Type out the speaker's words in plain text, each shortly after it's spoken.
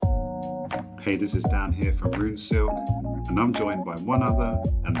Hey, this is Dan here from Rune Silk, and I'm joined by one other,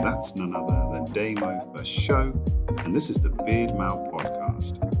 and that's none other than Damo for show, and this is the Beard Mal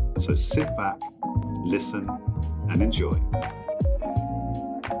podcast. So sit back, listen, and enjoy.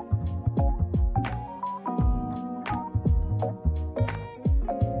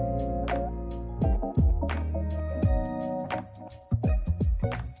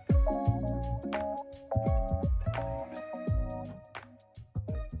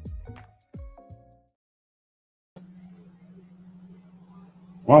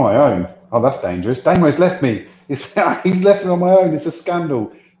 On my own. Oh, that's dangerous. Damo's left me. He's left me on my own. It's a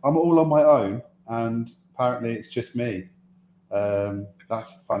scandal. I'm all on my own, and apparently it's just me.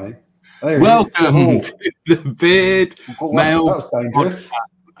 That's funny. Welcome to the Beard Mal. That was dangerous.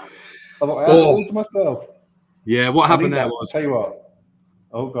 I thought I had it all to myself. Yeah, what happened there was. I'll tell you what.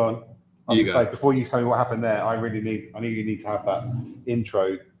 Oh, go on. I was going to say, before you tell me what happened there, I know you need to have that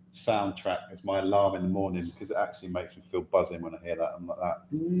intro soundtrack as my alarm in the morning, because it actually makes me feel buzzing when I hear that. I'm like that.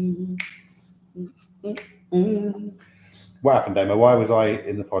 What happened, Damo? Why was I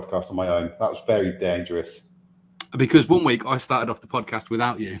in the podcast on my own? That was very dangerous. Because one week I started off the podcast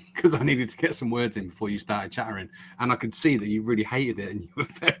without you because I needed to get some words in before you started chattering. And I could see that you really hated it and you were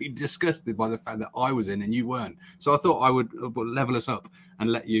very disgusted by the fact that I was in and you weren't. So I thought I would level us up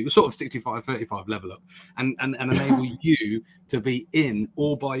and let you sort of 65-35 level up and enable you to be in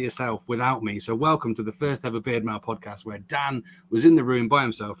all by yourself without me. So welcome to the first ever Beard Mal podcast, where Dan was in the room by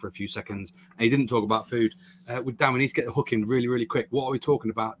himself for a few seconds and he didn't talk about food. With Dan, we need to get the hook in really, really quick. What are we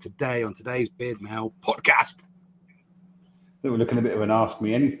talking about today on today's Beard Mal podcast? We're looking a bit of an Ask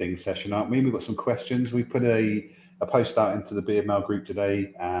Me Anything session, aren't we? We've got some questions. We put a post out into the Beard Mal group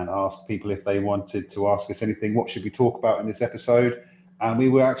today and asked people if they wanted to ask us anything. What should we talk about in this episode? And we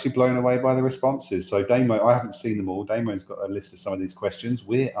were actually blown away by the responses. So Damo, I haven't seen them all. Damo's got a list of some of these questions.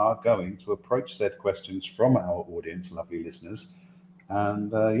 We are going to approach said questions from our audience, lovely listeners.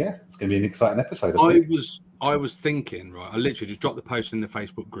 And it's going to be an exciting episode. I was thinking, right, I literally just dropped the post in the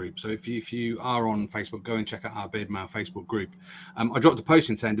Facebook group. So if you are on Facebook, go and check out our Beard Mal Facebook group. I dropped a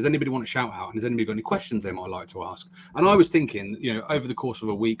post in saying, does anybody want to shout out? And has anybody got any questions they might like to ask? And I was thinking, over the course of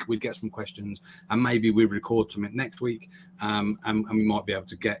a week, we'd get some questions and maybe we'd record something next week. And we might be able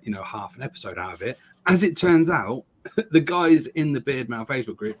to get, half an episode out of it. As it turns out, the guys in the Beard Mal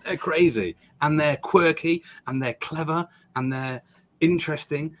Facebook group, they're crazy and they're quirky and they're clever and they're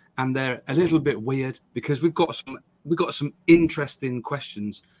interesting and they're a little bit weird, because we've got some interesting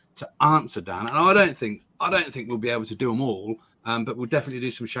questions to answer, Dan. And I don't think we'll be able to do them all, but we'll definitely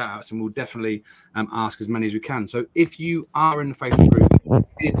do some shout outs and we'll definitely ask as many as we can. So if you are in the Facebook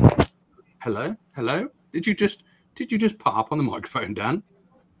group, hello, did you just pop up on the microphone, Dan?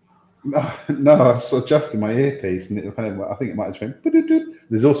 No, I was adjusting my earpiece and I think it might have been.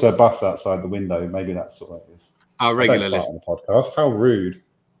 There's also a bus outside the window. Maybe that's what it is. Our regular listeners on the podcast. How rude.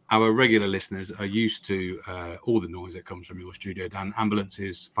 Our regular listeners are used to all the noise that comes from your studio, Dan.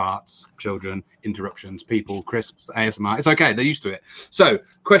 Ambulances, farts, children, interruptions, people, crisps, ASMR. It's okay. They're used to it. So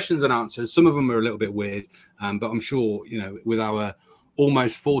questions and answers. Some of them are a little bit weird, but I'm sure, with our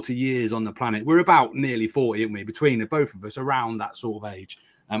almost 40 years on the planet, we're about nearly 40, aren't we? Between both of us, around that sort of age.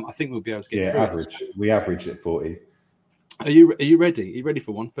 I think we'll be able to get through average. This. We average at 40. Are you ready? Are you ready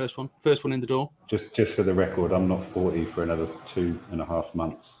for one? First one in the door. Just for the record, I'm not 40 for another 2.5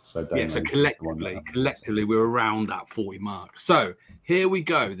 months. So collectively, we're around that 40 mark. So here we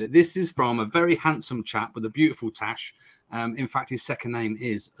go. This is from a very handsome chap with a beautiful tash. In fact, his second name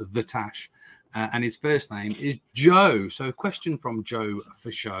is The Tash, and his first name is Joe. So a question from Joe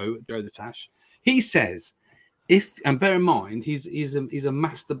for show, Joe The Tash. He says, and bear in mind, he's a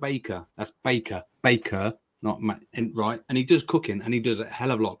master baker. That's baker. Right, and he does cooking, and he does a hell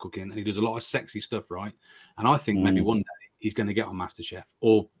of a lot of cooking, and he does a lot of sexy stuff, right? And I think maybe one day he's going to get on MasterChef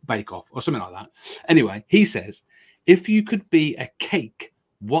or Bake Off or something like that. Anyway, he says, if you could be a cake,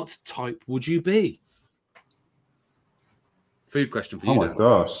 what type would you be? Food question for you. Oh my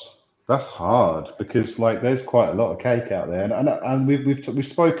gosh, that's hard, because there's quite a lot of cake out there, and we've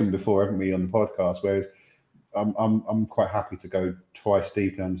spoken before, haven't we, on the podcast? Whereas I'm quite happy to go twice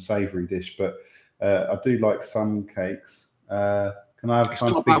deep on a savoury dish, but I do like some cakes. Can I have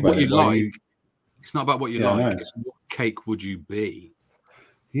time to think about what you like? It's not about what you like. It's what cake would you be?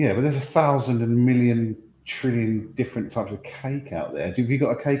 Yeah, but there's 1,000 and million trillion different types of cake out there. Have you got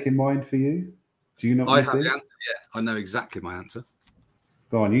a cake in mind for you? Do you know? I have the answer. Yeah, I know exactly my answer.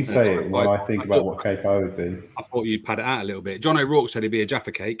 Go on, you say it while I think about thought- what cake I would be. I thought you'd pad it out a little bit. John O'Rourke said he'd be a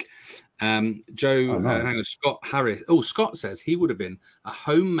Jaffa cake. Joe, Oh, nice. hang on, Scott Harris. Oh, Scott says he would have been a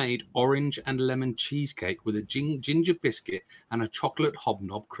homemade orange and lemon cheesecake with a ginger biscuit and a chocolate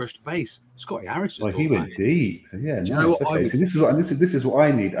hobnob crushed base. Scotty Harris. Well, he went deep. Yeah, nice. you know what Okay, so this is what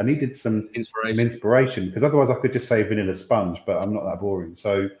I need. I needed some inspiration because otherwise I could just say vanilla sponge, but I'm not that boring.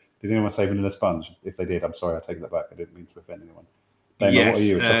 So did anyone say vanilla sponge? If they did, I'm sorry. I take that back. I didn't mean to offend anyone. Damo, Yes, what are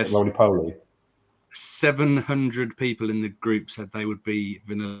you? A chocolate roly-poly? 700 people in the group said they would be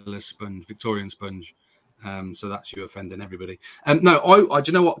vanilla sponge, Victorian sponge. So that's you offending everybody. No, I do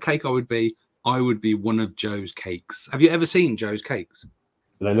you know what cake I would be? I would be one of Joe's cakes. Have you ever seen Joe's cakes?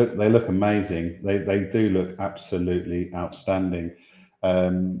 They look amazing. They do look absolutely outstanding.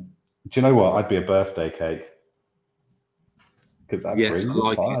 Do you know what? I'd be a birthday cake. Because I Yes, I bring the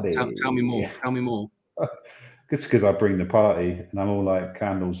like party. it. Tell me more. Tell me more. Just because I bring the party and I'm all like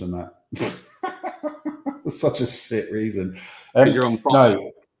candles and that. Such a shit reason. Because you're on fire.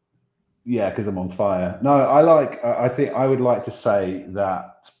 No, yeah, because I'm on fire. No, I think I would like to say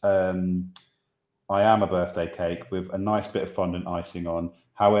that I am a birthday cake with a nice bit of fondant icing on.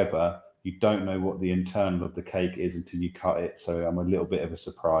 However, you don't know what the internal of the cake is until you cut it. So I'm a little bit of a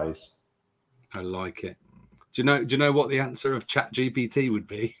surprise. I like it. Do you know what the answer of ChatGPT would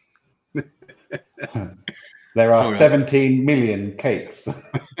be? There are 17 million cakes.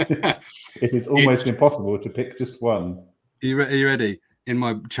 It is almost impossible to pick just one. Are you ready? In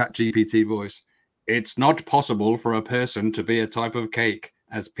my ChatGPT voice, it's not possible for a person to be a type of cake,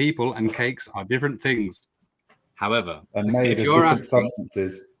 as people and cakes are different things. However, and made of different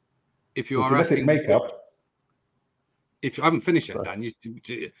substances. If you are asking makeup, if I haven't finished it, Dan,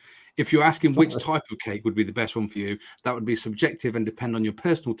 if you're asking which type of cake would be the best one for you, that would be subjective and depend on your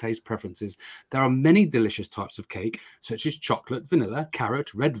personal taste preferences. There are many delicious types of cake, such as chocolate, vanilla,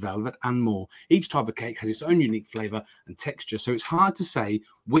 carrot, red velvet, and more. Each type of cake has its own unique flavor and texture, so it's hard to say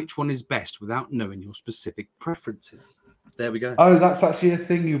which one is best without knowing your specific preferences. There we go. Oh, that's actually a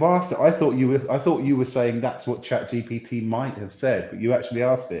thing you've asked it. I thought you were saying that's what ChatGPT might have said, but you actually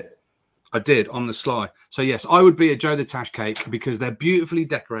asked it. I did on the sly. So yes, I would be a Joe the Tash cake because they're beautifully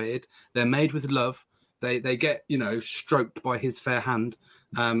decorated. They're made with love. They get, stroked by his fair hand.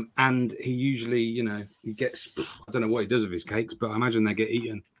 And he usually, he gets, I don't know what he does with his cakes, but I imagine they get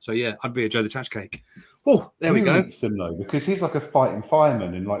eaten. So yeah, I'd be a Joe the Tash cake. Oh, there we go. Him though, because he's like a fighting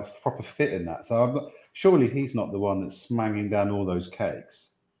fireman and like proper fit in that. So surely he's not the one that's smanging down all those cakes.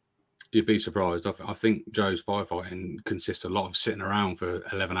 You'd be surprised. I think Joe's firefighting consists a lot of sitting around for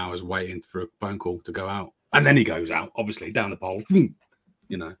 11 hours waiting for a phone call to go out. And then he goes out, obviously, down the pole,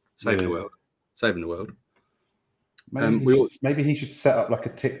 saving the world. Maybe he should set up like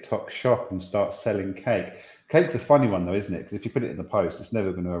a TikTok shop and start selling cake. Cake's a funny one though, isn't it? Because if you put it in the post, it's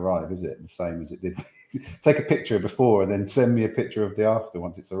never going to arrive, is it? The same as it did. Take a picture before and then send me a picture of the after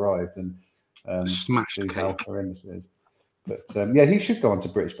once it's arrived and smash see cake. How horrendous it is. But yeah, he should go on to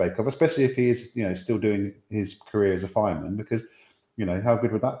British Bake Off, especially if he is, still doing his career as a fireman. Because, how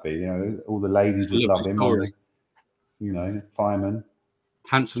good would that be? All the ladies would love him. Fireman,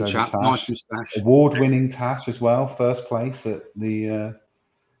 handsome chap, nice moustache, award-winning Tash as well, first place at the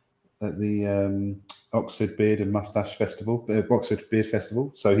Oxford Beard and Moustache Festival, Oxford Beard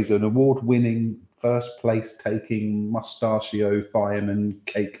Festival. So he's an award-winning, first place taking mustachio fireman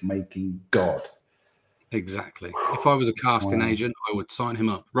cake making god. Exactly. If I was a casting agent, I would sign him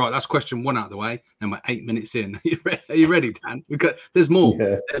up. Right, that's question 1 out of the way, and we're 8 minutes in. Are you ready, Dan? There's more.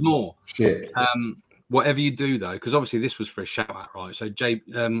 Yeah. There's more. Shit. Whatever you do, though, because obviously this was for a shout out, right? So Joe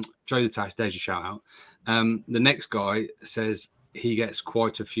the Tash, there's your shout out. The next guy says he gets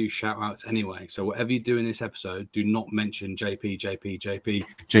quite a few shout outs anyway. So whatever you do in this episode, do not mention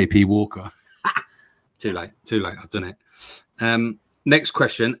JP Walker. Too late. I've done it. Next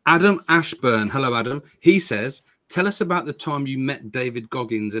question, Adam Ashburn. Hello, Adam. He says, tell us about the time you met David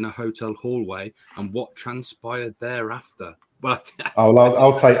Goggins in a hotel hallway and what transpired thereafter. Well,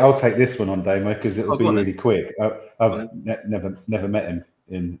 I'll take this one on, Damo, because it'll be really quick. I've never met him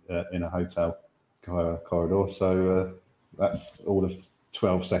in a hotel corridor, so that's all of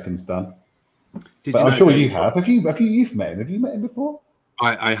 12 seconds done. But I'm sure you have. You've met him? Have you met him before?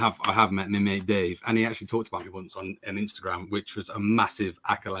 I have met my mate Dave, and he actually talked about me once on Instagram, which was a massive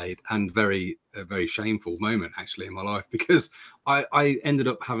accolade and a very shameful moment actually in my life, because I ended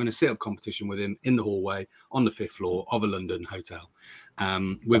up having a sit-up competition with him in the hallway on the 5th floor of a London hotel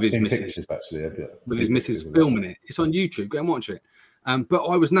with his missus. With his missus filming it. It's on YouTube. Go and watch it. But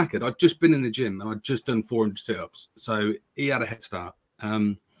I was knackered. I'd just been in the gym and I'd just done 400 sit-ups, so he had a head start.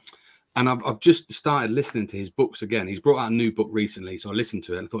 And I've just started listening to his books again. He's brought out a new book recently, so I listened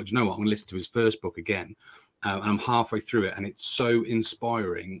to it and I thought, you know what, I'm going to listen to his first book again. And I'm halfway through it, and it's so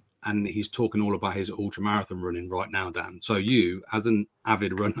inspiring. And he's talking all about his ultra marathon running right now, Dan. So you, as an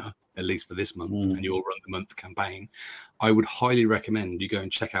avid runner, at least for this month, and you'll run the month campaign, I would highly recommend you go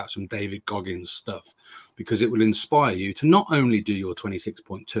and check out some David Goggins stuff, because it will inspire you to not only do your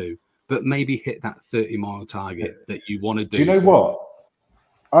 26.2, but maybe hit that 30-mile target that you want to do. Do you know what?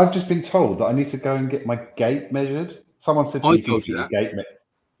 I've just been told that I need to go and get my gait measured. Someone said to me, I told you that.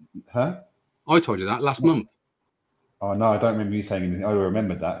 Huh? I told you that last month. Oh, no, I don't remember you saying anything. I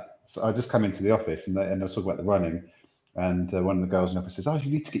remembered that. So I just come into the office and I was talking about the running. And one of the girls in the office says, oh,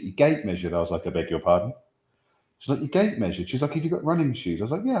 you need to get your gait measured. I was like, I beg your pardon. She's like, your gait measured? She's like, have you got running shoes? I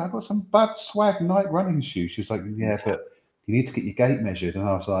was like, yeah, I've got some bad swag Nike running shoes. She's like, yeah, but you need to get your gait measured. And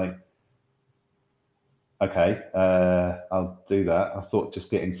I was like, okay, I'll do that. I thought just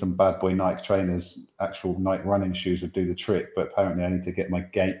getting some bad boy Nike trainers, actual Nike running shoes would do the trick, but apparently I need to get my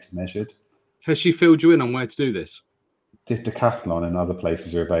gait measured. Has she filled you in on where to do this? Decathlon and other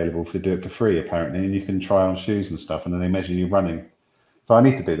places are available to do it for free, apparently, and you can try on shoes and stuff, and then they measure you running. So I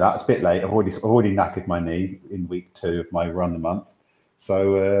need to do that. It's a bit late. I've already knackered my knee in week 2 of my run a month.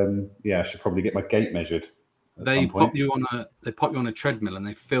 So I should probably get my gait measured. They pop you on a treadmill and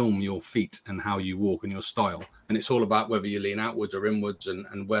they film your feet and how you walk and your style, and it's all about whether you lean outwards or inwards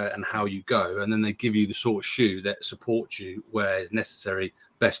and where and how you go, and then they give you the sort of shoe that supports you where is necessary,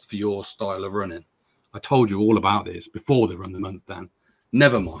 best for your style of running. I told you all about this before the run the month, Dan.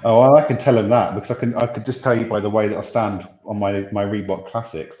 Never mind. Oh, well, I can tell them that because I could just tell you by the way that I stand on my Reebok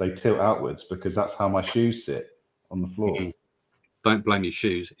Classics, they tilt outwards because that's how my shoes sit on the floor. Mm-hmm. Don't blame your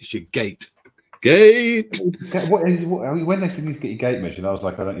shoes. It's your gait. Gait. When they said you need to get your gait measured, I was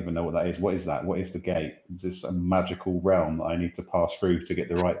like, I don't even know what that is. What is that? What is the gait? Is this a magical realm that I need to pass through to get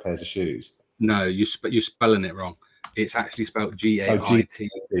the right pairs of shoes? No, you're spelling it wrong. It's actually spelled G-A-I-T.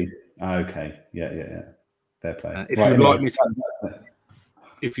 Okay, yeah. Fair play. If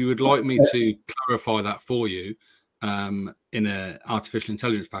you would like me to clarify that for you in an artificial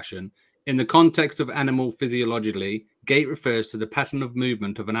intelligence fashion, in the context of animal physiologically, gait refers to the pattern of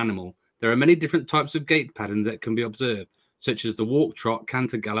movement of an animal. There are many different types of gait patterns that can be observed, such as the walk, trot,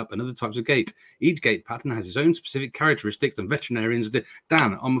 canter, gallop, and other types of gait. Each gait pattern has its own specific characteristics, and veterinarians do.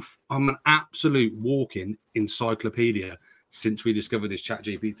 Dan, I'm an absolute walking encyclopedia since we discovered this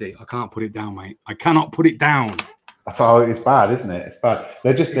ChatGPT. I can't put it down, mate. I cannot put it down. Oh, it's bad, isn't it? It's bad.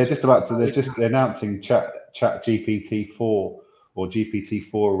 They're just announcing ChatGPT 4 or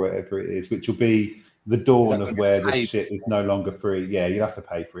GPT-4 or whatever it is, which will be the dawn of where this shit is no longer free. Yeah, you'll have to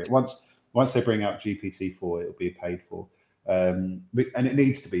pay for it. Once they bring out GPT-4, it'll be paid for. And it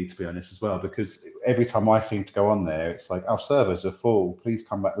needs to be honest, as well, because every time I seem to go on there, it's like, our servers are full, please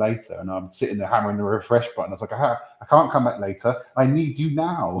come back later. And I'm sitting there hammering the refresh button. I was like, I can't come back later. I need you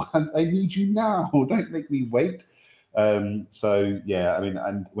now. I need you now. Don't make me wait. So yeah, I mean,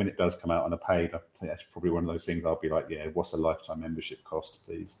 and when it does come out on a paid, I think that's probably one of those things I'll be like, yeah, what's a lifetime membership cost,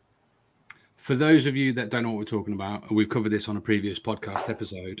 please? For those of you that don't know what we're talking about, we've covered this on a previous podcast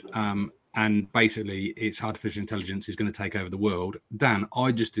episode. And basically, it's artificial intelligence is going to take over the world. Dan,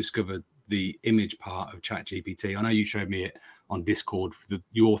 I just discovered the image part of ChatGPT. I know you showed me it on Discord for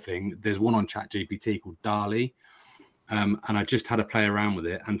your thing. There's one on ChatGPT called DALL-E. And I just had a play around with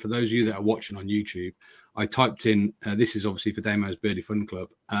it. And for those of you that are watching on YouTube, I typed in, this is obviously for Damo's Birdie Fun Club,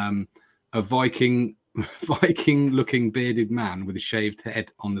 a Viking-looking bearded man with a shaved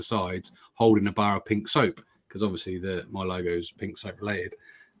head on the sides holding a bar of pink soap, because obviously my logo is pink soap related.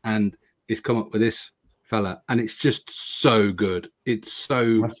 And it's come up with this fella, and it's just so good. It's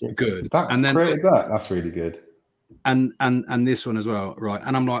so good. And then that's really good. And this one as well, right?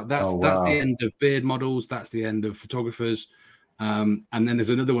 And I'm like, that's the end of beard models. That's the end of photographers. And then there's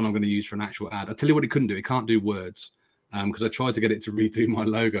another one I'm going to use for an actual ad. I'll tell you what it couldn't do. It can't do words because I tried to get it to redo my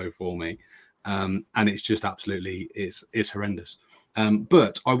logo for me. And it's just absolutely, it's horrendous.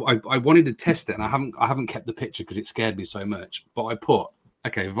 But I wanted to test it, and I haven't kept the picture because it scared me so much. But I put,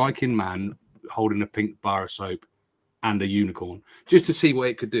 Viking man holding a pink bar of soap and a unicorn, just to see what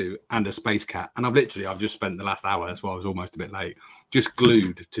it could do, and a space cat. And I've just spent the last hour, that's why I was almost a bit late, just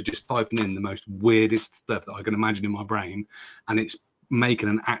glued to just typing in the most weirdest stuff that I can imagine in my brain, and it's making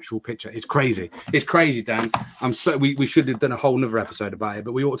an actual picture. It's crazy, Dan. We should have done a whole nother episode about it,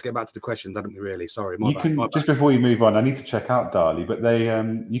 but we ought to get back to the questions, haven't we? Really, sorry. My bad. Just before you move on, I need to check out DALL-E, but they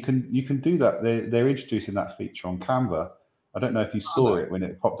you can do that. They're introducing that feature on Canva. I don't know if you saw it when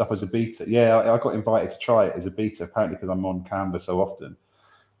it popped up as a beta. Yeah, I got invited to try it as a beta, apparently because I'm on Canva so often.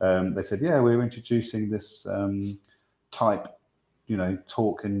 They said, yeah, we're introducing this type,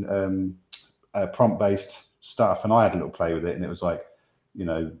 talk and prompt-based stuff, and I had a little play with it, and it was like,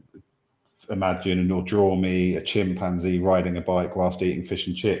 imagine or draw me a chimpanzee riding a bike whilst eating fish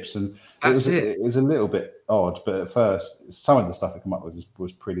and chips, and it was a little bit odd, but at first some of the stuff it came up with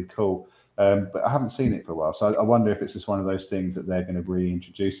was pretty cool. But I haven't seen it for a while, so I wonder if it's just one of those things that they're going to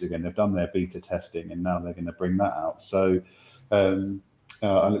reintroduce again. They've done their beta testing, and now they're going to bring that out. So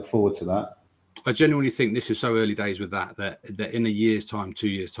I look forward to that. I genuinely think this is so early days with that in a year's time, 2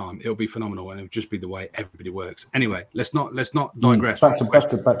 years' time, it'll be phenomenal, and it'll just be the way everybody works. Anyway, let's not digress. Back to the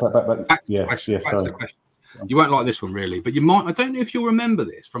question. You won't like this one really, but you might. I don't know if you'll remember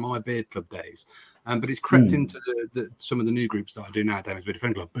this from my Beard Club days, but it's crept into some of the new groups that I do now. Damon's Beard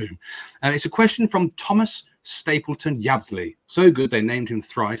Friend Club, boom. And it's a question from Thomas Stapleton Yabsley. So good they named him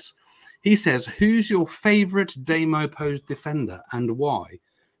thrice. He says, "Who's your favourite Damo Pose defender and why?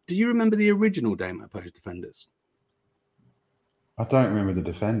 Do you remember the original Damo Pose defenders?" I don't remember the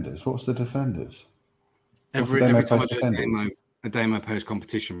defenders. What's the defenders? Every time I do a Damo Pose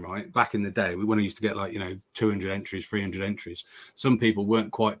competition, right? Back in the day, when we used to get 200 entries, 300 entries, some people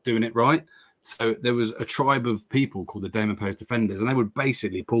weren't quite doing it right. So there was a tribe of people called the Damo Pose defenders, and they would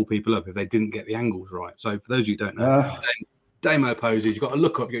basically pull people up if they didn't get the angles right. So for those of you who don't know, Damo poses, you've got to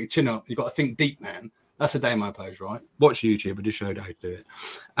look up, you've got your chin up, you've got to think deep, man. That's a Damo pose, right? Watch YouTube. I just showed how to do it.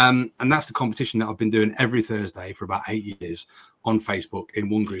 And that's the competition that I've been doing every Thursday for about 8 years on Facebook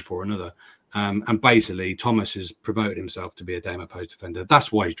in one group or another. And basically, Thomas has promoted himself to be a Damo Pose defender.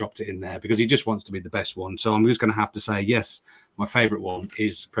 That's why he's dropped it in there, because he just wants to be the best one. So I'm just going to have to say, yes, my favourite one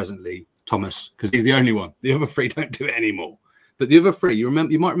is presently Thomas, because he's the only one. The other three don't do it anymore. But the other three, you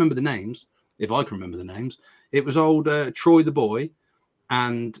might remember the names, if I can remember the names. It was old Troy the boy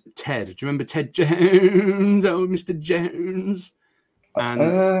and Ted. Do you remember Ted Jones? Oh, Mr. Jones. And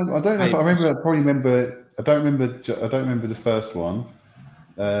I don't know if I remember. I probably remember. I don't remember the first one.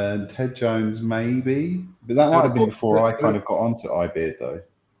 Ted Jones, maybe, but that might have been before I kind of got onto iBeard, though.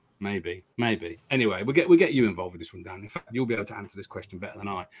 Maybe. Anyway, we'll get you involved with this one, Dan. In fact, you'll be able to answer this question better than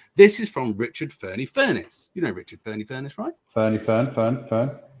I. This is from Richard Fernie Furness. You know Richard Fernie Furness, right? Fern.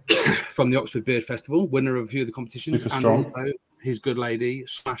 From the Oxford Beard Festival, winner of a few of the competitions. Super strong. And also his good lady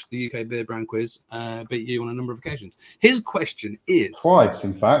smashed the UK Beard Brand Quiz, beat you on a number of occasions. His question is... Twice,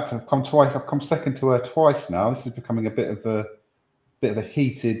 in fact. I've come twice. I've come second to her twice now. This is becoming a bit of a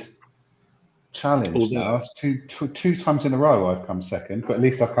heated challenge now. It's two times in a row I've come second, but at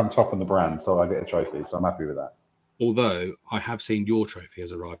least I've come top on the brand, so I get a trophy, so I'm happy with that. Although I have seen your trophy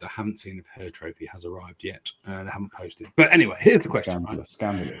has arrived. I haven't seen if her trophy has arrived yet. They haven't posted. But anyway, here's the question.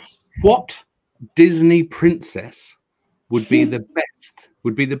 Scandalous. What Disney princess would be the best?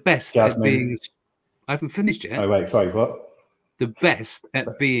 Would be the best Jasmine. at being... I haven't finished yet. Oh, wait, sorry, what? The best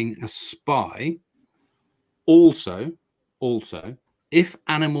at being a spy. Also, if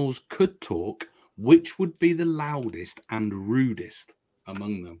animals could talk, which would be the loudest and rudest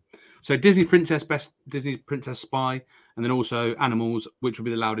among them? So Disney princess, best Disney princess spy, and then also animals, which would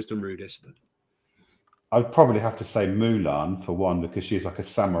be the loudest and rudest? I'd probably have to say Mulan for one, because she's like a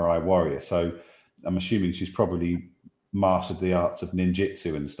samurai warrior. So I'm assuming she's probably mastered the arts of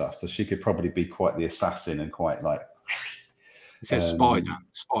ninjutsu and stuff. So she could probably be quite the assassin and quite like... It says spy, Dan.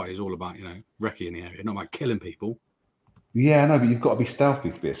 Spy is all about, recce in the area, not about killing people. Yeah, no, but you've got to be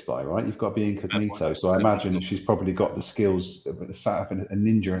stealthy to be a spy, right? You've got to be incognito. So I imagine that she's probably got the skills of a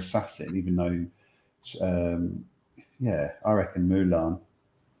ninja assassin, even though, I reckon Mulan.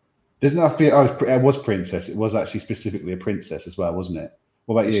 Doesn't have to be, it was princess. It was actually specifically a princess as well, wasn't it?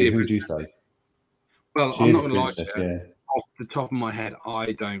 What about you? Who would you say? Well, I'm not going to lie to you. Off the top of my head,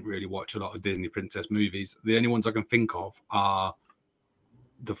 I don't really watch a lot of Disney princess movies. The only ones I can think of are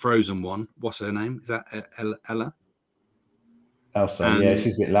the Frozen one. What's her name? Is that Ella? Elsa, yeah,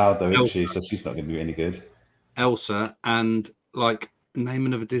 she's a bit loud though, isn't she? So she's not going to be any good. Elsa, and name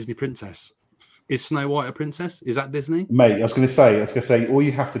another Disney princess. Is Snow White a princess? Is that Disney? Mate, I was going to say, all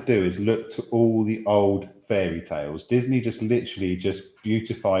you have to do is look to all the old fairy tales. Disney just literally just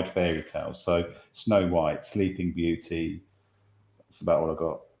beautified fairy tales. So Snow White, Sleeping Beauty, that's about all I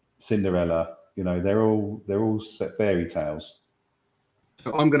got. Cinderella, they're all set fairy tales.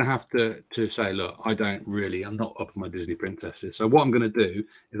 So I'm going to have to say, look, I'm not up on my Disney princesses. So what I'm going to do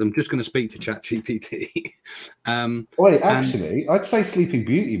is I'm just going to speak to ChatGPT. I'd say Sleeping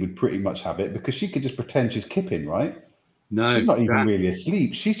Beauty would pretty much have it, because she could just pretend she's Kippin, right? No. She's not even really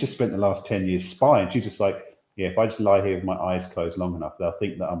asleep. She's just spent the last 10 years spying. She's just like, if I just lie here with my eyes closed long enough, they'll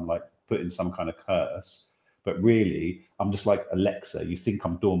think that I'm putting some kind of curse. But really, I'm just like Alexa. You think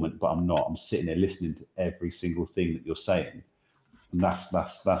I'm dormant, but I'm not. I'm sitting there listening to every single thing that you're saying. And that's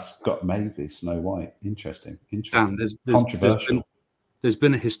got maybe Snow White. Interesting. Dan, Controversial. there's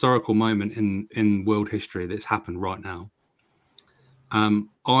been a historical moment in world history that's happened right now.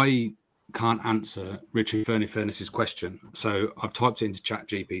 I can't answer Richard Furness's question, so I've typed it into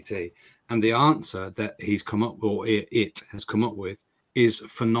ChatGPT, and the answer that he's come up, or it has come up with, is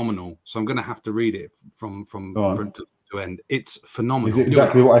phenomenal. So I'm going to have to read it from front to end. It's phenomenal. Is it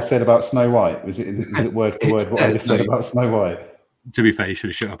exactly what I said about Snow White? Is it word for word what I just said about Snow White? To be fair, you should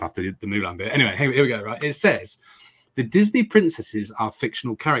have shut up after the Mulan bit. Anyway, here we go. Right, it says the Disney princesses are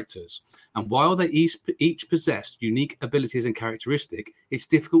fictional characters, and while they each possess unique abilities and characteristics, it's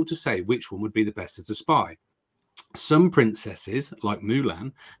difficult to say which one would be the best as a spy. Some princesses, like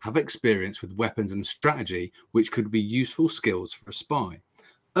Mulan, have experience with weapons and strategy, which could be useful skills for a spy.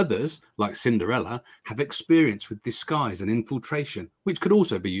 Others, like Cinderella, have experience with disguise and infiltration, which could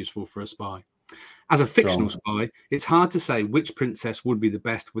also be useful for a spy. As a fictional spy, it's hard to say which princess would be the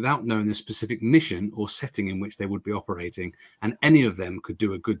best without knowing the specific mission or setting in which they would be operating, and any of them could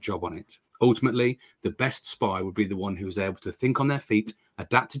do a good job on it. Ultimately, the best spy would be the one who is able to think on their feet,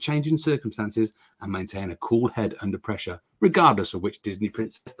 adapt to changing circumstances, and maintain a cool head under pressure, regardless of which Disney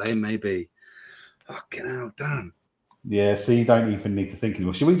princess they may be. Fucking hell, Dan. Yeah, so you don't even need to think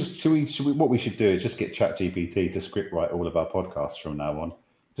anymore. Should we? What we should do is just get ChatGPT to script write all of our podcasts from now on.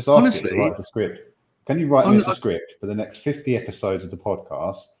 Just ask it to write us a script. Can you write us a script for the next 50 episodes of the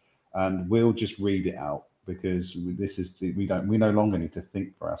podcast, and we'll just read it out, because we no longer need to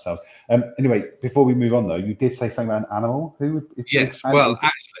think for ourselves. Anyway, before we move on though, you did say something about an animal. Who would? If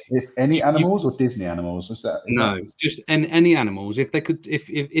any animals or Disney animals? Just any animals. If they could,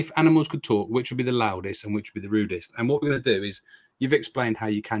 if animals could talk, which would be the loudest and which would be the rudest? And what we're going to do is, you've explained how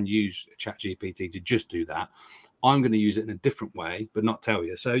you can use ChatGPT to just do that. I'm going to use it in a different way, but not tell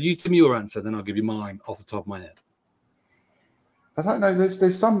you. So you give me your answer, then I'll give you mine off the top of my head. I don't know.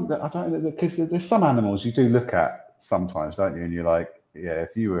 There's some that I don't know, because there's some animals you do look at sometimes, don't you? And you're like, yeah,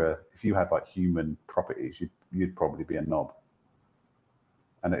 if you had like human properties, you'd probably be a knob.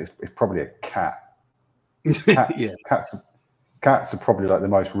 And it's probably a cat. Cats are probably like the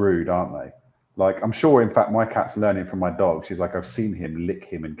most rude, aren't they? Like, I'm sure, in fact, my cat's learning from my dog. She's like, I've seen him lick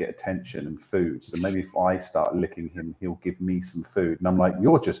him and get attention and food. So maybe if I start licking him, he'll give me some food. And I'm like,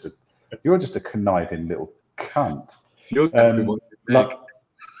 you're just a conniving little cunt. You're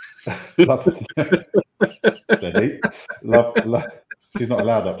Steady. Love. She's not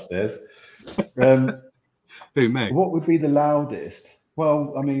allowed upstairs. Who, Meg? What would be the loudest?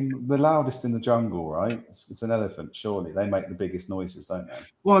 Well, I mean, the loudest in the jungle, right? It's an elephant, surely. They make the biggest noises, don't they?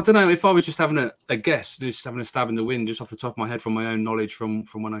 Well, I don't know. If I was just having a guess, just having a stab in the wind, just off the top of my head from my own knowledge from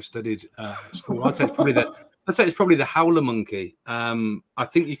when I studied school, I'd say it's probably the howler monkey. I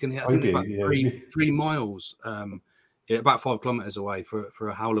think you can hit. I think it's about 3 miles. About 5 kilometers away for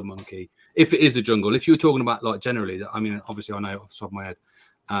a howler monkey. If it is the jungle, if you were talking about like generally, I mean, obviously I know off the top of my head,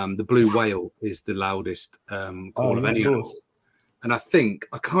 the blue whale is the loudest call of any animal. And I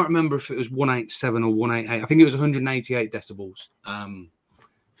can't remember if it was 187 or 188. I think it was 188 decibels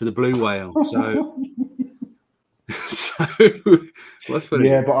for the blue whale. So,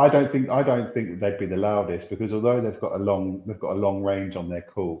 yeah, but I don't think that they'd be the loudest, because although they've got a long range on their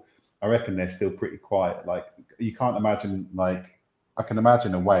call, I reckon they're still pretty quiet. Like, you can't imagine, like, I can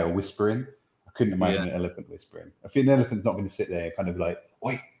imagine a whale whispering. I couldn't imagine an elephant whispering. I think an elephant's not going to sit there kind of like,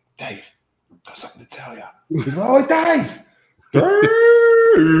 "Oi, Dave, I've got something to tell you." He's like, "Oi, Dave!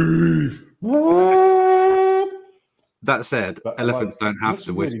 Dave! That said, elephants don't have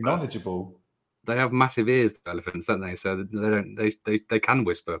to whisper. Really knowledgeable. They have massive ears, the elephants, don't they? So they don't. They can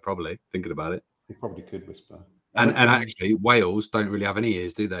whisper, probably, thinking about it. They probably could whisper. And actually, whales don't really have any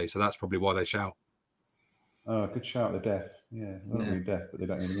ears, do they? So that's probably why they shout. Oh, good shout. They're deaf. Yeah, they're not really deaf, but they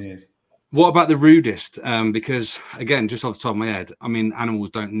don't have any ears. What about the rudest? Because again, just off the top of my head, I mean, animals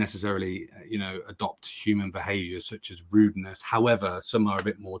don't necessarily, adopt human behaviours such as rudeness. However, some are a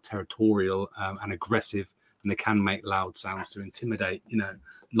bit more territorial and aggressive, and they can make loud sounds to intimidate,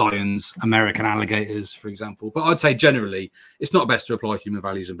 lions, American alligators, for example. But I'd say generally, it's not best to apply human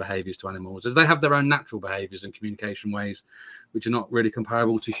values and behaviours to animals, as they have their own natural behaviours and communication ways, which are not really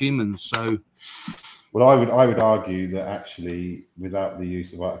comparable to humans. So, well, I would argue that actually, without the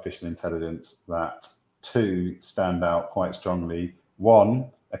use of artificial intelligence, that 2 stand out quite strongly. 1,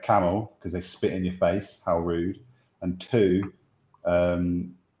 a camel, because they spit in your face, how rude, and 2,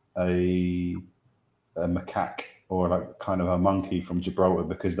 a macaque, or like kind of a monkey from Gibraltar,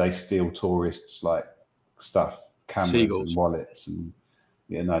 because they steal tourists' like stuff, cameras and wallets, and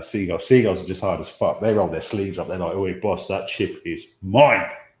seagulls. Seagulls are just hard as fuck. They roll their sleeves up. They're like, "Oh, boss, that chip is mine."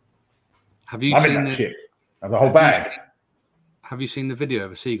 Have you seen that chip? Have the whole bag. Have you seen the video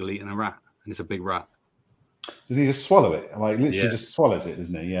of a seagull eating a rat? And it's a big rat. Does he just swallow it? Like literally Yeah. just swallows it,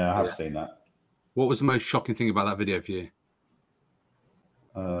 doesn't he? Yeah, I have Yeah. seen that. What was the most shocking thing about that video for you?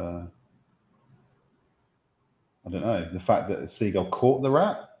 I don't know. The fact that the seagull caught the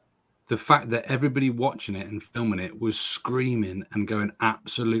rat. The fact that everybody watching it and filming it was screaming and going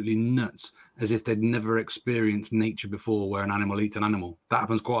absolutely nuts as if they'd never experienced nature before where an animal eats an animal. That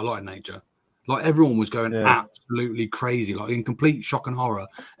happens quite a lot in nature. Like everyone was going absolutely crazy, like in complete shock and horror,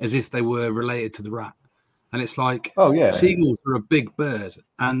 as if they were related to the rat. And it's like, oh yeah, seagulls are a big bird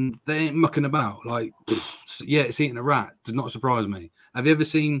and they ain't mucking about. Like, yeah, it's eating a rat. Does not surprise me. Have you ever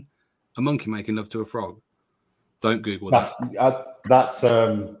seen a monkey making love to a frog? Don't Google that.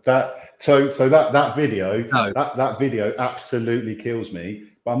 So that video, No. that video absolutely kills me.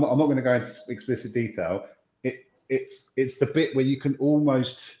 But I'm not going to go into explicit detail. It's the bit where you can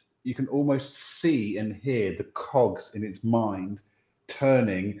almost see and hear the cogs in its mind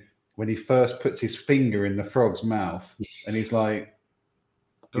turning when he first puts his finger in the frog's mouth, and he's like,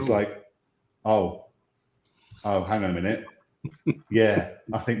 oh, hang on a minute. Yeah,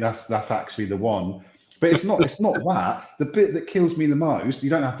 I think that's actually the one. But it's not that. The bit that kills me the most, you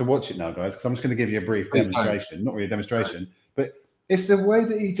don't have to watch it now, guys, because I'm just going to give you a brief demonstration. Not really a demonstration, but it's the way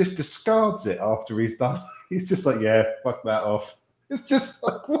that he just discards it after he's done. He's just like, yeah, fuck that off. It's just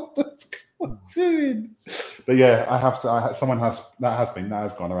like, what doing? But yeah, that has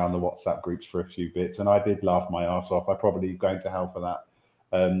gone around the WhatsApp groups for a few bits, and I did laugh my ass off. I probably going to hell for that.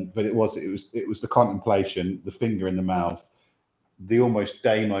 But it was the contemplation, the finger in the mouth, the almost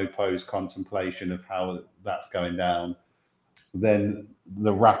demo pose contemplation of how that's going down, then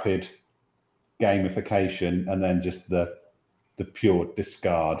the rapid gamification, and then just the pure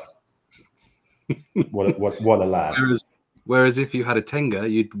discard. What a lad. Whereas if you had a Tenga,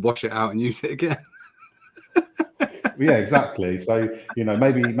 you'd wash it out and use it again. Yeah, exactly. So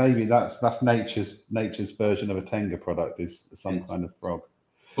maybe that's nature's version of a Tenga product is some kind of frog.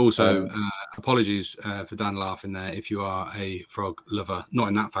 Also, apologies for Dan laughing there. If you are a frog lover, not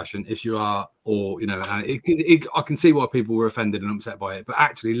in that fashion. If you are, or I can see why people were offended and upset by it. But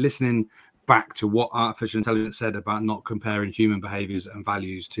actually, listening back to what artificial intelligence said about not comparing human behaviors and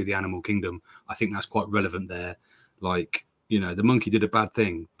values to the animal kingdom, I think that's quite relevant there. Like, the monkey did a bad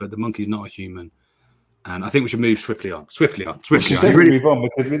thing, but the monkey's not a human. And I think we should move swiftly on. We should move on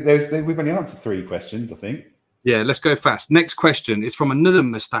because we've only answered 3 questions, I think. Yeah, let's go fast. Next question is from another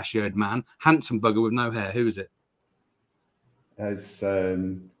mustachioed man, handsome bugger with no hair. Who is it? It's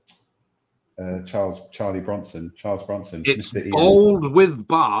Charlie Bronson. Charles Bronson. It's Bold with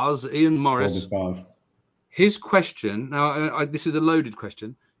Bars, Ian Morris. Bold with Bars. His question, now this is a loaded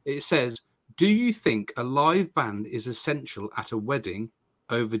question. It says, do you think a live band is essential at a wedding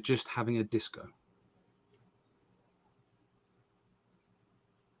over just having a disco?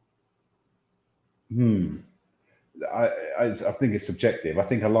 I think it's subjective. I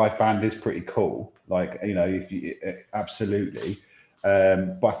think a live band is pretty cool. Like, if you absolutely,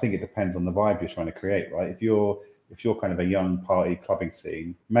 but I think it depends on the vibe you're trying to create, right? If you're kind of a young party clubbing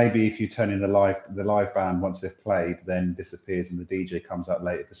scene, maybe if you turn in the live band once they've played, then disappears and the DJ comes out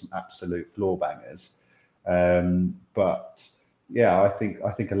later for some absolute floor bangers. But yeah, I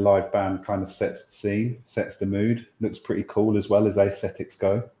think a live band kind of sets the scene, sets the mood, looks pretty cool as well as aesthetics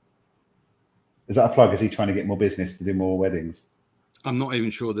go. Is that a plug? Is he trying to get more business to do more weddings? I'm not even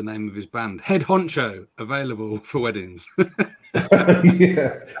sure the name of his band. Head Honcho, available for weddings. Yeah.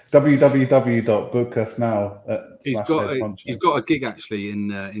 www.bookusnow. He's got a gig actually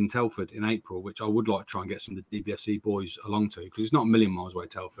in Telford in April, which I would like to try and get some of the DBFC boys along to, because he's not a million miles away,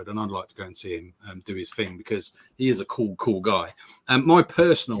 Telford, and I'd like to go and see him do his thing because he is a cool guy. And my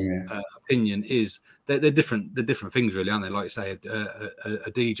personal opinion is they're different things, really, aren't they? Like you say,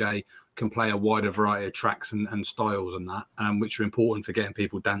 a DJ can play a wider variety of tracks and styles and that, which are important for getting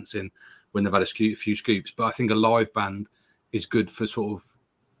people dancing when they've had a few scoops. But I think a live band is good for sort of,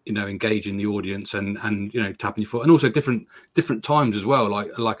 engaging the audience and tapping your foot, and also different times as well,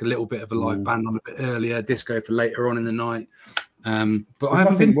 like a little bit of a live band on a bit earlier, disco for later on in the night. But I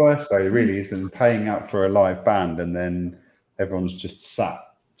haven't been worse though, really, is than paying out for a live band and then everyone's just sat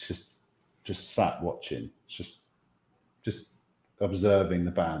watching, just observing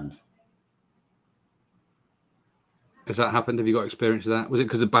the band. Has that happened? Have you got experience of that? Was it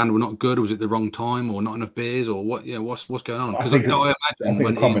because the band were not good, or was it the wrong time, or not enough beers, or what? What's going on? Because I imagine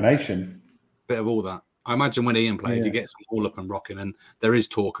a combination, bit of all that. I imagine when Ian plays, he gets them all up and rocking, and there is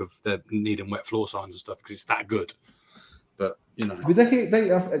talk of them needing wet floor signs and stuff because it's that good. But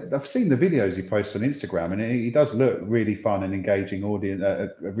I've seen the videos he posts on Instagram, and he does look really fun and engaging audience, a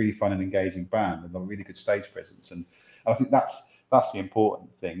really fun and engaging band, and a really good stage presence. And I think that's the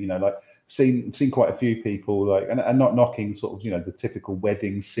important thing. Like seen quite a few people like, and not knocking sort of, you know, the typical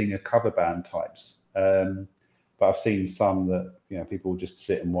wedding singer cover band types. But I've seen some that, you know, people just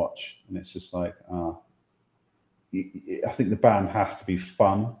sit and watch, and it's just like, I think the band has to be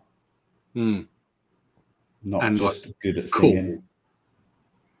fun, not And just like, good at cool. singing.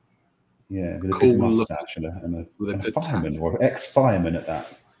 Yeah, with a Cool good mustache and a fireman or ex-fireman at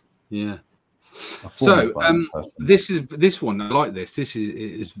that. Yeah. A So former person. this one, I like this. This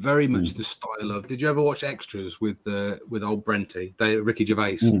is very much the style of. Did you ever watch Extras with old Brenty? Ricky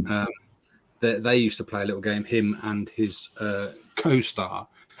Gervais. They used to play a little game, him and his co-star,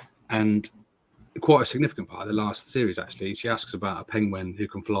 and quite a significant part of the last series, actually. She asks about a penguin who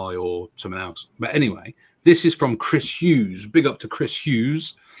can fly or something else. But anyway, this is from Chris Hughes. Big up to Chris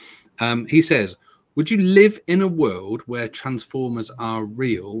Hughes. He says, would you live in a world where Transformers are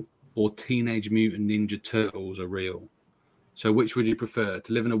real or Teenage Mutant Ninja Turtles are real? So which would you prefer?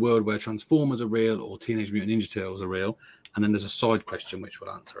 To live in a world where Transformers are real or Teenage Mutant Ninja Turtles are real? And then there's a side question which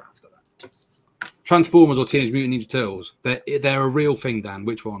we'll answer after that. Transformers or Teenage Mutant Ninja Turtles? They're a real thing, Dan.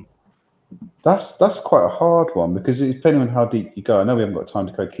 Which one? That's quite a hard one, because depending on how deep you go. I know we haven't got time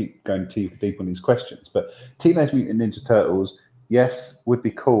to keep going too deep on these questions, but Teenage Mutant Ninja Turtles, yes, would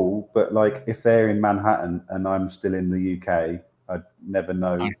be cool. But like, if they're in Manhattan and I'm still in the UK, I'd never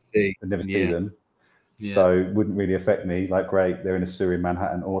know. I'd never see them. Yeah. So it wouldn't really affect me. Like, great, they're in a sewer in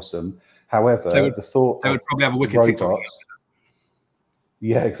Manhattan, awesome. However, the thought they would probably have a wicked TikTok.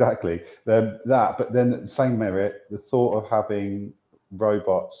 Yeah, exactly. But then same merit, the thought of having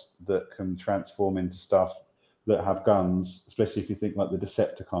robots that can transform into stuff that have guns, especially if you think like the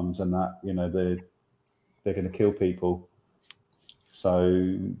Decepticons and that, you know, they're going to kill people. So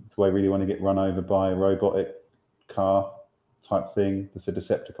do I really want to get run over by a robotic car type thing that's a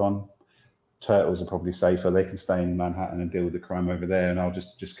Decepticon? Turtles are probably safer. They can stay in Manhattan and deal with the crime over there, and I'll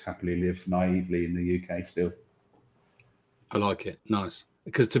just happily live naively in the UK still. I like it. Nice.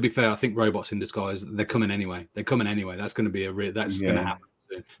 Because to be fair, I think robots in disguise, they're coming anyway. That's going to be going to happen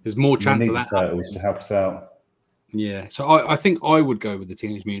soon. There's more chance of that turtles to help us out. Yeah. So I think I would go with the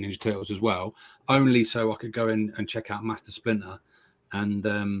Teenage Mutant Ninja Turtles as well, only so I could go in and check out Master Splinter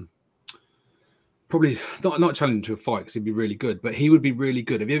and probably not challenge him to a fight because he'd be really good, but he would be really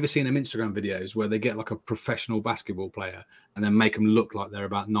good. Have you ever seen them Instagram videos where they get like a professional basketball player and then make them look like they're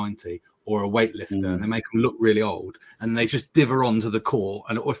about 90, or a weightlifter and they make them look really old and they just diver onto the court?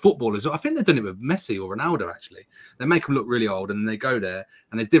 Or footballers, I think they've done it with Messi or Ronaldo actually. They make them look really old and they go there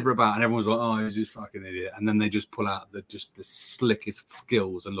and they diver about and everyone's like, oh, he's just fucking idiot. And then they just pull out the slickest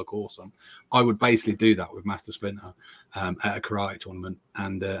skills and look awesome. I would basically do that with Master Splinter at a karate tournament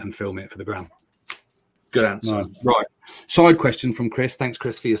and film it for the gram. Good answer. Nice. Right. Side question from Chris. Thanks,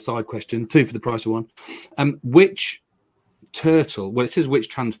 Chris, for your side question. 2 for the price of 1. Which turtle? Well, it says which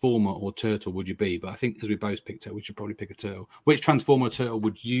transformer or turtle would you be? But I think as we both picked it, we should probably pick a turtle. Which transformer or turtle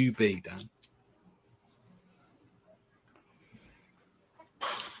would you be, Dan?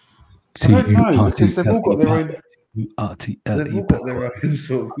 I don't know, because they've all got their own. They've all got their own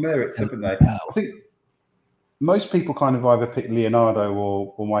sort of merits, haven't they? I think most people kind of either pick Leonardo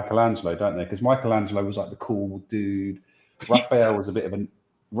or Michelangelo, don't they? Because Michelangelo was like the cool dude. Raphael was a bit of a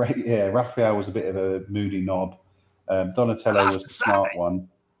moody knob. Donatello was the smart one,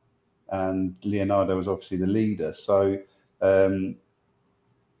 and Leonardo was obviously the leader. So I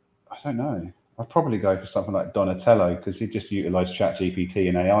don't know. I'd probably go for something like Donatello, because he'd just utilize ChatGPT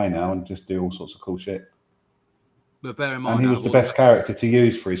and AI now and just do all sorts of cool shit. But bear in mind, and he was the best character to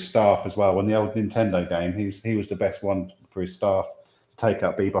use for his staff as well. On the old Nintendo game, he was the best one for his staff to take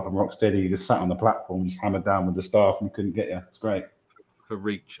out Bebop and Rocksteady. He just sat on the platform, just hammered down with the staff, and couldn't get you. It's great. For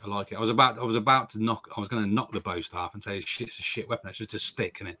reach, I like it. I was going to knock the bow staff and say it's a shit weapon. It's just a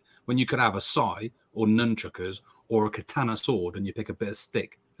stick in it. When you could have a sai or nunchuckers or a katana sword, and you pick a bit of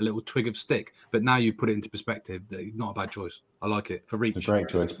stick, a little twig of stick. But now you put it into perspective. Not a bad choice. I like it for reach. It's a great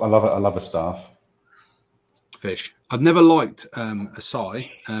choice. I love it. I love a staff. Fish. I've never liked a sai.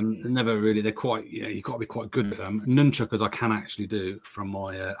 Never really. They're quite. You've got to be quite good at them. Nunchuckers I can actually do from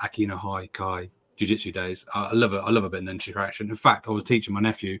my Akino High Kai jiu-jitsu days. I love it. I love a bit of nunchuck action. In fact, I was teaching my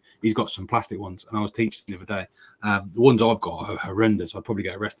nephew. He's got some plastic ones, and I was teaching the other day. The ones I've got are horrendous. I'd probably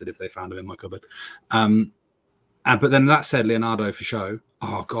get arrested if they found them in my cupboard. But then that said, Leonardo for show.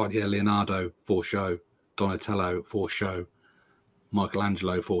 Oh God, yeah, Leonardo for show. Donatello for show.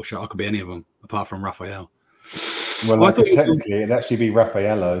 Michelangelo for show. I could be any of them apart from Raphael. Well, I thought technically it'd actually be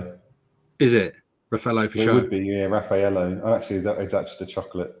Raffaello. Is it Raffaello for show? It would be, yeah, Raffaello. Oh, actually, is that just a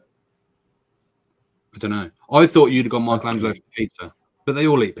chocolate? I don't know. I thought you'd have gone Michelangelo for pizza, but they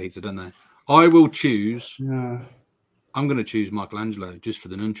all eat pizza, don't they? I will choose. Yeah. I'm going to choose Michelangelo just for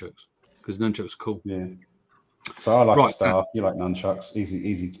the nunchucks, because nunchucks are cool. Yeah. So I like Right, a staff. You like nunchucks.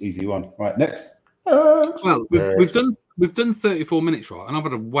 Easy one. Right, next. Well, we've done 34 minutes, right? And I've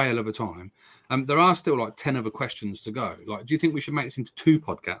had a whale of a time. There are still like 10 other questions to go. Like, do you think we should make this into 2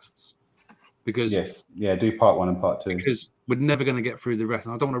 podcasts? Because yes, yeah, do part 1 and part 2. Because we're never going to get through the rest.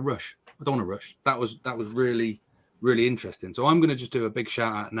 And I don't want to rush. That was really, really interesting. So I'm going to just do a big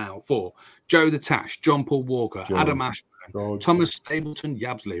shout out now for Joe the Tash, John Paul Walker, Adam Ashburn, Thomas Stapleton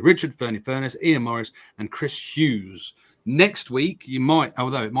Yabsley, Richard Fernie Furness, Ian Morris, and Chris Hughes. Next week, you might,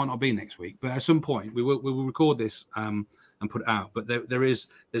 although it might not be next week, but at some point we will record this and put it out. But there's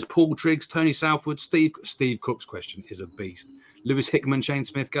Paul Triggs, Tony Southwood, Steve Cook's question is a beast. Lewis Hickman, Shane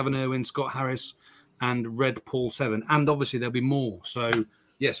Smith, Gavin Irwin, Scott Harris, and Red Paul 7. And obviously there'll be more. So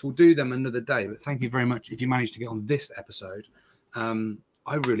yes, we'll do them another day. But thank you very much if you managed to get on this episode.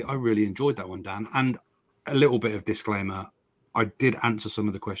 I really enjoyed that one, Dan. And a little bit of disclaimer, I did answer some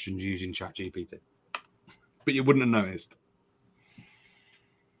of the questions using ChatGPT. But you wouldn't have noticed.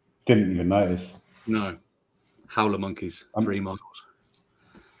 Didn't even notice. No. Howler monkeys, 3 miles.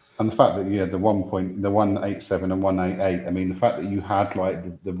 And the fact that you had the 187 and 188, I mean, the fact that you had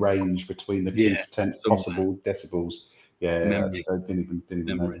like the range between the 2 possible decibels, I didn't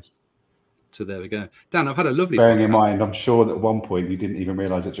even notice. So there we go. Dan, I've had a lovely Bearing in mind, I'm sure that at one point you didn't even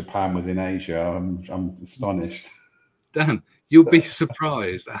realise that Japan was in Asia. I'm astonished. Dan, you'll be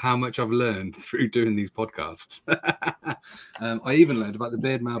surprised at how much I've learned through doing these podcasts. I even learned about the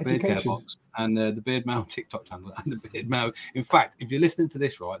Beardmail Beard Care Box and the Beardmail TikTok channel and the Beardmail. In fact, if you're listening to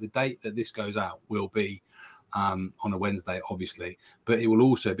this, right, the date that this goes out will be on a Wednesday, obviously, but it will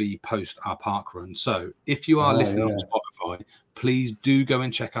also be post our park run. So if you are listening on Spotify, please do go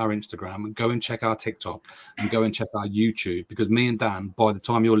and check our Instagram and go and check our TikTok and go and check our YouTube, because me and Dan, by the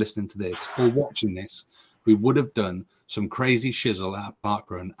time you're listening to this or watching this, we would have done some crazy shizzle at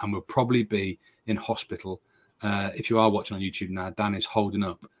parkrun and we'll probably be in hospital. If you are watching on YouTube now, Dan is holding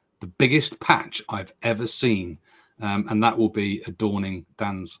up the biggest patch I've ever seen, and that will be adorning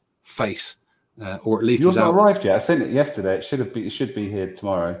Dan's face, or at least yours not arrived yet. I sent it yesterday. It should be here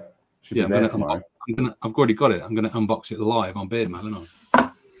tomorrow. Should be there tomorrow. I've already got it. I'm going to unbox it live on Beardmail, aren't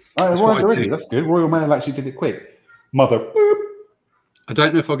I? Oh, it arrived already. That's good. Royal Mail actually did it quick. Mother. I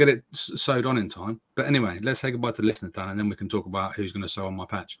don't know if I'll get it sewed on in time. But anyway, let's say goodbye to the listeners, Dan, and then we can talk about who's going to sew on my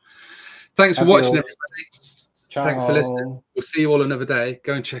patch. Thanks for watching, everybody. Ciao. Thanks for listening. We'll see you all another day.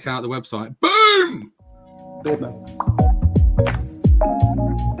 Go and check out the website. Boom!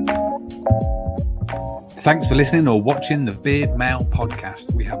 Thanks for listening or watching the Beardmail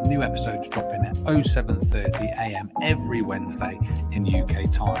podcast. We have new episodes dropping at 07:30 a.m. every Wednesday in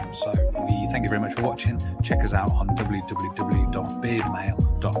UK time. So we thank you very much for watching. Check us out on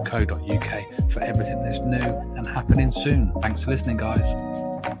www.beardmail.co.uk for everything that's new and happening soon. Thanks for listening, guys.